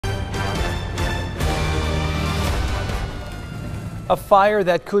A fire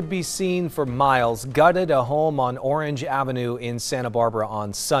that could be seen for miles gutted a home on Orange Avenue in Santa Barbara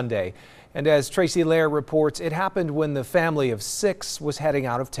on Sunday. And as Tracy Lair reports, it happened when the family of 6 was heading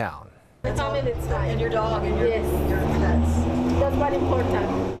out of town. The family is fine. And your dog and your pets. That's very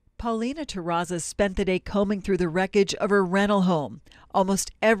important. Paulina Terrazas spent the day combing through the wreckage of her rental home.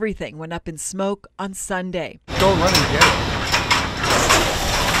 Almost everything went up in smoke on Sunday. Go run and get it.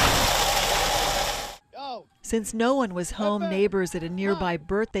 Since no one was home, neighbors at a nearby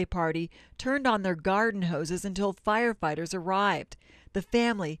birthday party turned on their garden hoses until firefighters arrived. The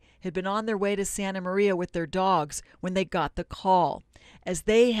family had been on their way to Santa Maria with their dogs when they got the call. As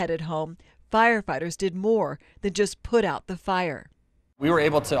they headed home, firefighters did more than just put out the fire. We were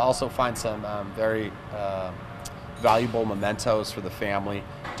able to also find some very valuable mementos for the family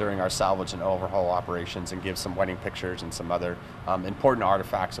during our salvage and overhaul operations and give some wedding pictures and some other important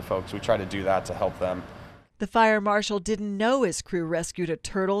artifacts to folks. We try to do that to help them. The fire marshal didn't know his crew rescued a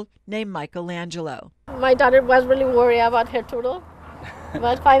turtle named Michelangelo. My daughter was really worried about her turtle,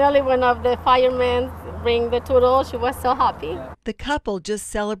 but finally one of the firemen bring the turtle. She was so happy. The couple just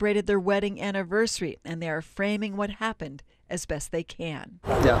celebrated their wedding anniversary, and they are framing what happened as best they can.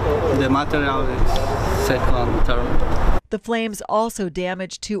 Yeah, the material is safe long term. The flames also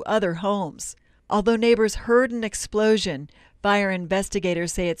damaged 2 other homes. Although neighbors heard an explosion, fire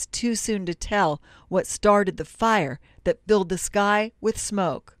investigators say it's too soon to tell what started the fire that filled the sky with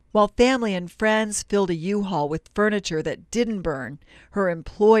smoke. While family and friends filled a U-Haul with furniture that didn't burn, her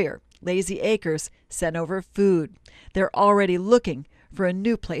employer, Lazy Acres, sent over food. They're already looking for a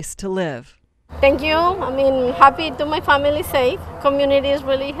new place to live. Thank you. Happy to my family safe. Community is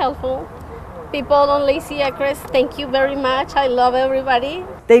really helpful. People on Lazy Acres, thank you very much. I love everybody.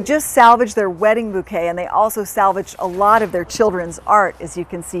 They just salvaged their wedding bouquet, and they also salvaged a lot of their children's art, as you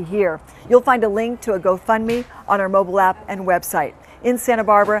can see here. You'll find a link to a GoFundMe on our mobile app and website. In Santa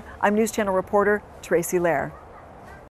Barbara, I'm News Channel reporter Tracy Lair.